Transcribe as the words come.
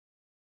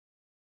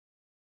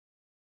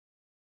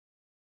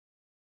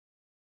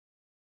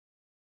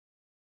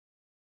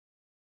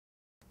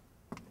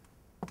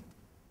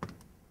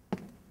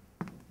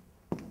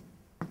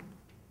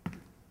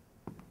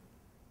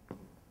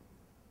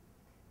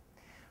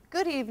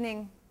Good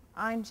evening,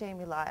 I'm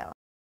Jamie Lyle.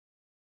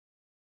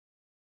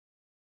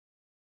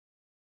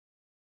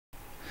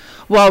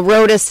 While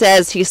Rhoda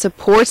says he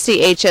supports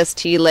the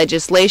HST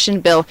legislation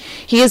bill,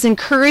 he is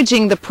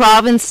encouraging the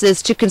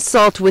provinces to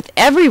consult with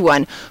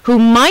everyone who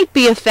might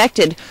be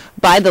affected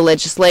by the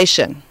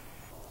legislation.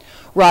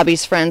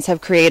 Robbie's friends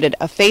have created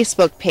a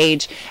Facebook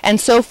page,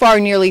 and so far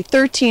nearly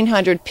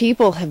 1,300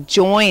 people have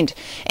joined.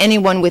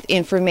 Anyone with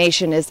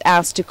information is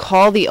asked to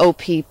call the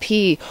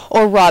OPP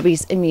or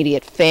Robbie's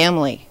immediate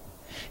family.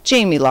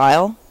 Jamie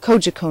Lyle,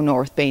 Cogeco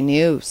North Bay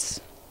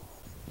News.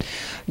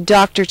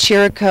 Dr.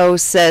 Chirico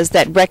says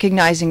that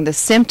recognizing the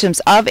symptoms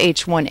of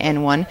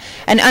H1N1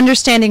 and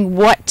understanding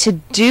what to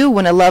do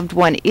when a loved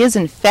one is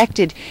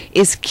infected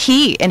is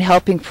key in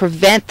helping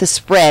prevent the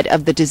spread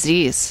of the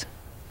disease.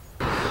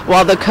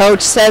 While the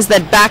coach says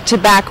that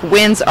back-to-back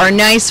wins are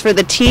nice for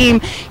the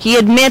team, he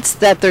admits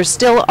that there's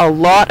still a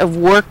lot of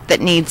work that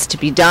needs to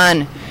be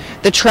done.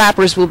 The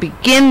Trappers will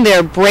begin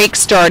their break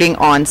starting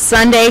on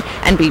Sunday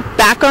and be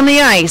back on the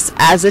ice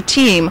as a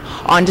team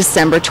on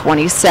December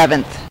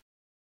 27th.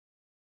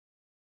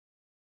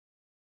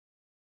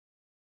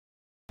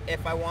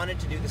 If I wanted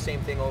to do the same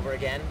thing over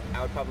again,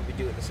 I would probably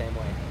do it the same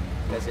way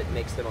because it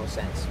makes the most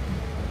sense.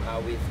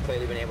 We've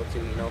clearly been able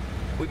to,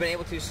 we've been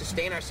able to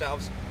sustain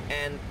ourselves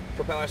and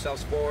propel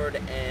ourselves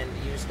forward and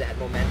use that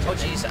momentum. Oh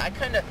geez, I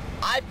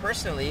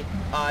personally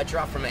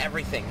draw from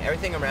everything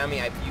around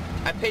me.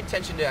 I pay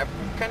attention to, I'm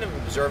kind of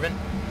observant,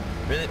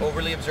 really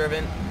overly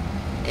observant,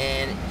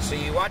 and so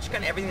you watch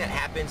kind of everything that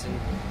happens and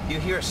you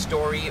hear a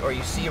story or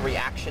you see a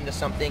reaction to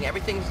something.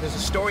 There's a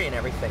story in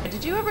everything.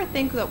 Did you ever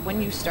think that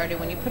when you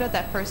put out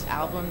that first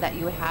album, that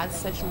you had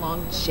such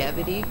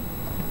longevity?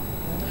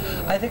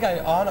 I think I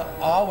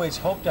always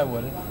hoped I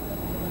would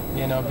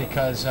have,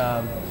 because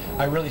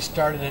I really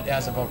started it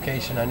as a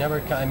vocation. I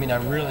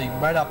really,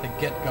 right off the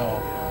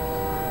get-go,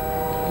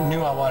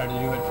 knew I wanted to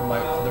do it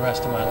for the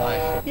rest of my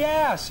life.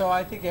 Yeah, so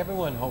I think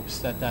everyone hopes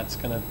that that's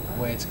the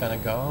way it's gonna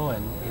go,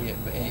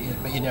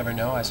 but you never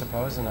know, I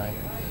suppose. And I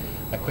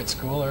quit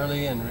school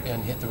early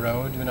and hit the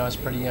road when I was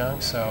pretty young,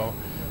 so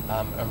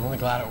I'm really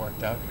glad it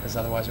worked out, because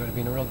otherwise it would have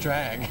been a real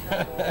drag.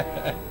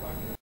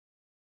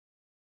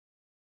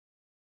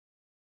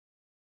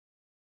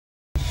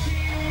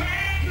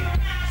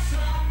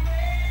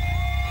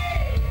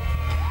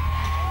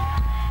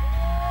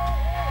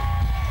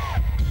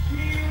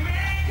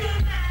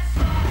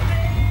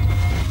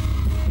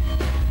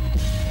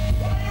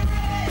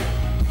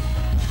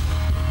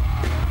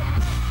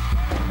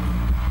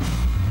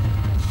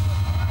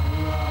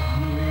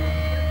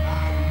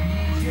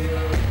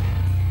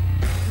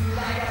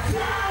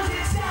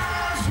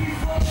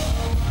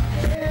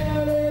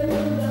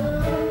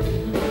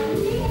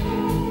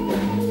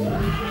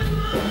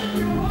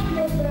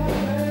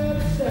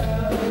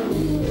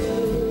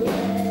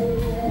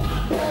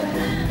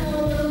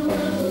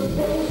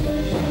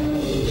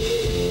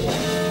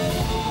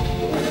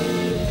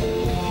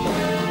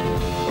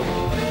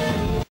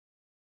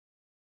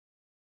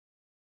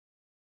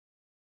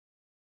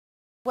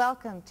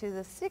 Welcome to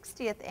the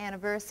 60th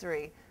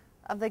anniversary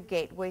of the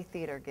Gateway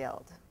Theatre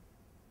Guild.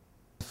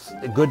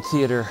 A good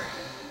theater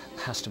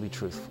has to be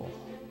truthful.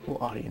 The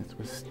audience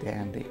was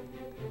standing,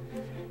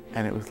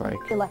 and it was like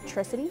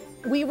electricity.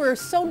 We were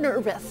so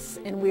nervous,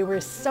 and we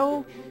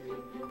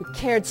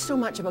cared so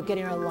much about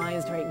getting our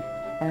lines right.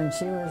 And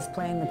she was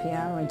playing the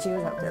piano, and she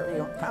was up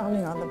there,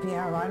 pounding on the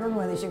piano. I don't know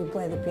whether she could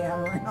play the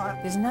piano or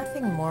not. There's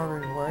nothing more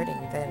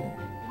rewarding than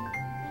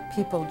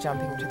people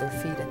jumping to their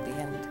feet at the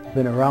end.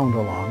 Been around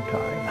a long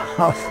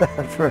time.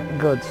 That's a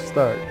good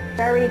start.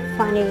 Very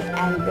funny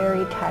and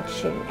very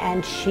touching,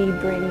 and she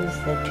brings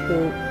the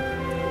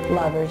two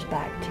lovers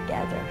back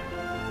together.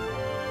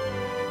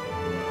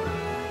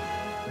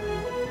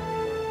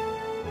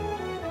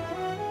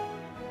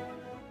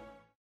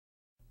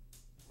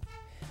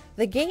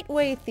 The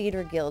Gateway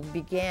Theatre Guild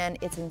began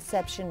its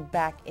inception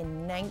back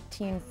in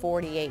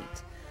 1948.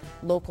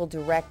 Local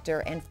director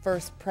and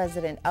first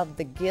president of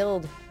the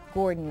Guild,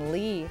 Gordon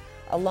Lee,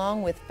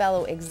 along with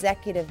fellow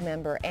executive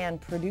member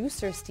and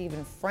producer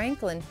Stephen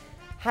Franklin,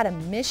 had a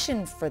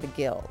mission for the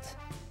Guild.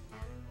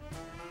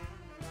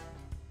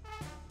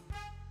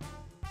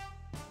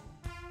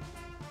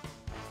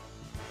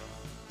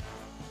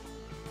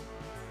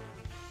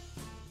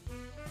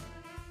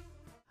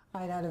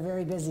 I'd had a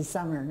very busy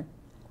summer,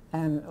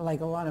 and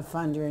a lot of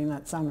fun during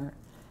that summer,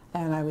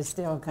 and I was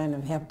still kind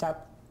of hepped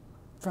up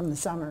from the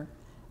summer,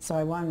 so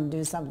I wanted to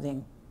do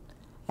something.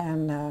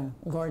 And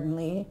Gordon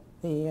Lee,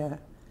 he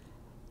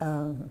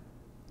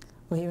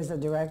was the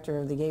director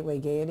of the Gateway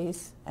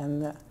Gaieties,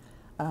 and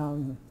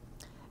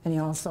he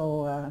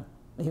also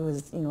he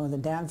was the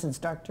dance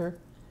instructor,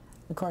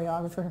 the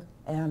choreographer,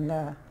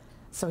 and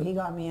so he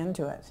got me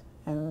into it,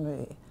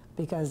 and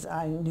because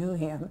I knew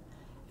him,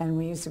 and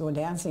we used to go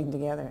dancing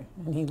together,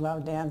 and he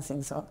loved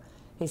dancing, so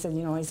he said,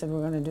 we're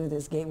going to do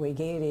this Gateway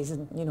Gaieties,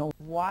 and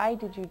Why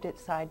did you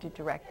decide to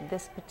direct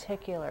this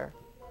particular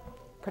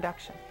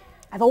production?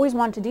 I've always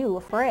wanted to do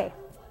a cabaret.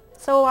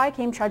 So I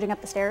came trudging up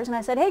the stairs and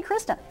I said, "Hey,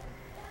 Kristen,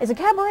 is a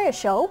cabaret a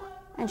show?"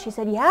 And she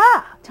said,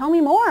 yeah, tell me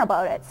more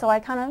about it. So I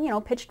kind of, you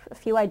know, pitched a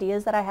few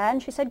ideas that I had,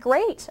 and she said,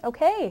 great,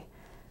 okay,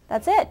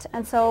 that's it.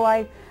 And so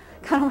I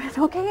kind of went,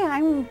 okay,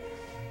 I'm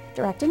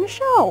directing a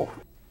show.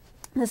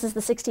 This is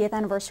the 60th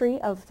anniversary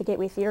of the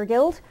Gateway Theatre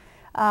Guild.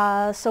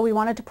 So we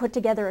wanted to put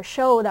together a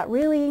show that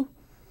really,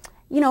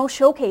 you know,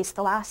 showcased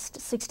the last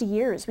 60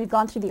 years. We've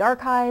gone through the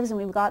archives and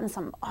we've gotten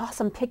some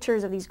awesome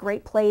pictures of these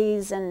great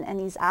plays and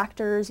these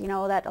actors, you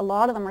know, that a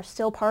lot of them are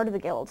still part of the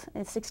Guild.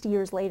 And 60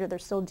 years later, they're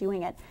still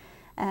doing it.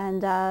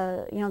 And,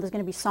 you know, there's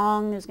going to be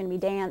song, there's going to be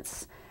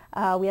dance.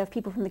 We have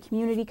people from the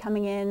community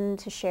coming in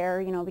to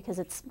share, you know, because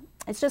it's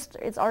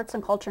arts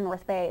and culture in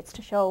North Bay. It's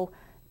to show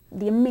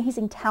the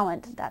amazing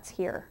talent that's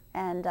here.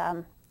 And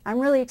I'm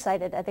really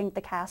excited. I think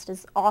the cast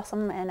is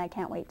awesome, and I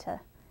can't wait to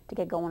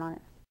get going on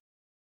it.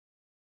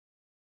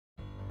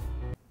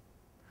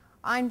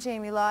 I'm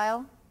Jamie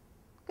Lyle.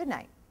 Good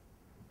night.